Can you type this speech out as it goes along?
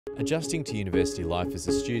Adjusting to university life as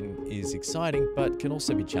a student is exciting but can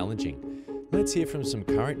also be challenging. Let's hear from some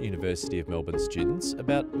current University of Melbourne students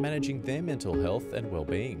about managing their mental health and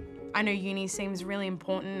well-being. I know uni seems really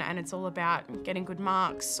important and it's all about getting good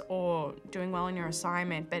marks or doing well in your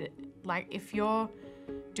assignment, but like if you're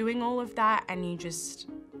doing all of that and you just,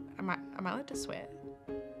 am I allowed to swear?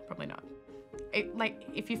 Probably not.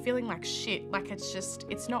 If you're feeling like shit,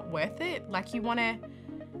 it's not worth it. Like you want to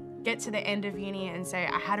get to the end of uni and say,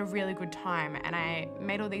 I had a really good time and I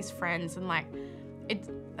made all these friends, and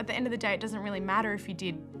at the end of the day, it doesn't really matter if you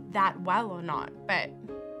did that well or not, but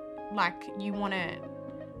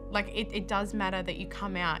it does matter that you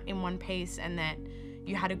come out in one piece and that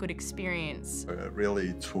you had a good experience. It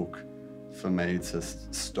really took for me to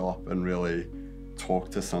stop and really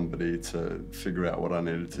talk to somebody to figure out what I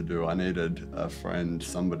needed to do. I needed a friend,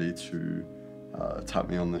 somebody to tap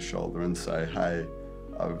me on the shoulder and say, hey,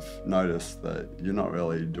 I've noticed that you're not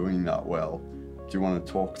really doing that well. Do you want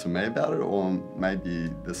to talk to me about it, or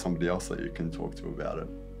maybe there's somebody else that you can talk to about it?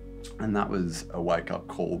 And that was a wake-up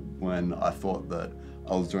call when I thought that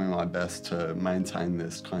I was doing my best to maintain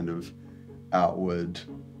this kind of outward,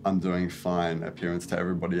 I'm doing fine appearance to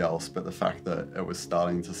everybody else, but the fact that it was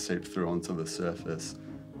starting to seep through onto the surface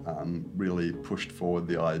really pushed forward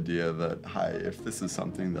the idea that, hey, if this is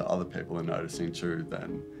something that other people are noticing too,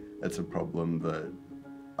 then it's a problem that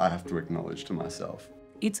I have to acknowledge to myself.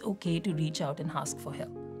 It's okay to reach out and ask for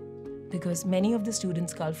help, because many of the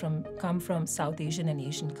students come from South Asian and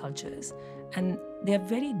Asian cultures, and they're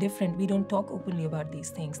very different. We don't talk openly about these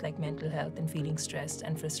things like mental health and feeling stressed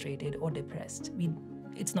and frustrated or depressed.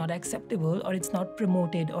 It's not acceptable, or it's not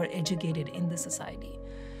promoted or educated in the society.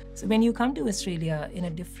 So when you come to Australia in a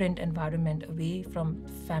different environment away from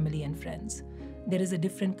family and friends, there is a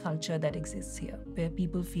different culture that exists here where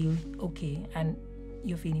people feel okay, and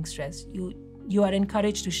you're feeling stressed. You are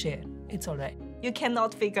encouraged to share. It's all right. You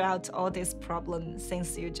cannot figure out all these problems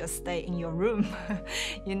since you just stay in your room.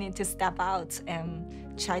 You need to step out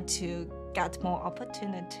and try to get more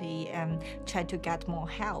opportunity and try to get more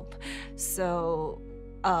help. So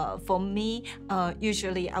for me,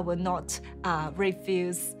 usually I will not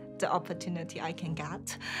refuse the opportunity I can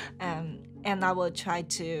get. And I will try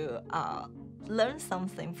to learn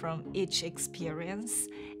something from each experience,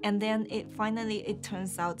 and then it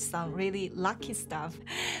turns out some really lucky stuff.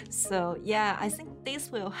 So yeah, I think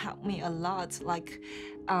this will help me a lot, like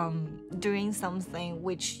doing something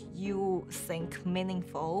which you think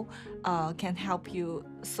meaningful can help you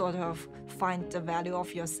sort of find the value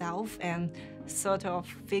of yourself and sort of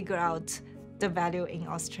figure out the value in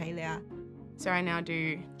Australia. So I now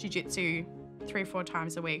do jiu-jitsu 3 or 4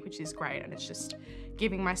 times a week, which is great, and it's just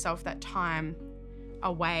giving myself that time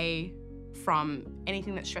away from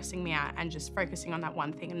anything that's stressing me out and just focusing on that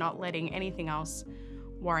one thing and not letting anything else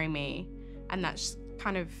worry me. And that's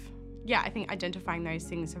kind of, I think identifying those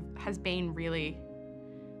things has been really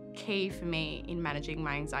key for me in managing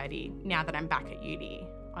my anxiety now that I'm back at uni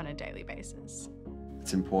on a daily basis.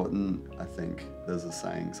 It's important, I think there's a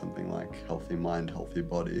saying, something like healthy mind, healthy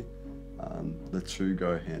body. The two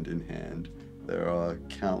go hand in hand. There are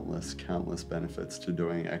countless benefits to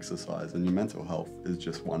doing exercise, and your mental health is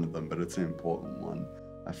just one of them, but it's an important one.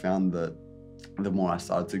 I found that the more I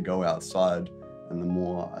started to go outside and the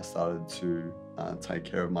more I started to take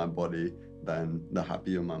care of my body, then the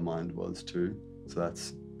happier my mind was too. So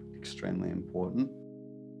that's extremely important.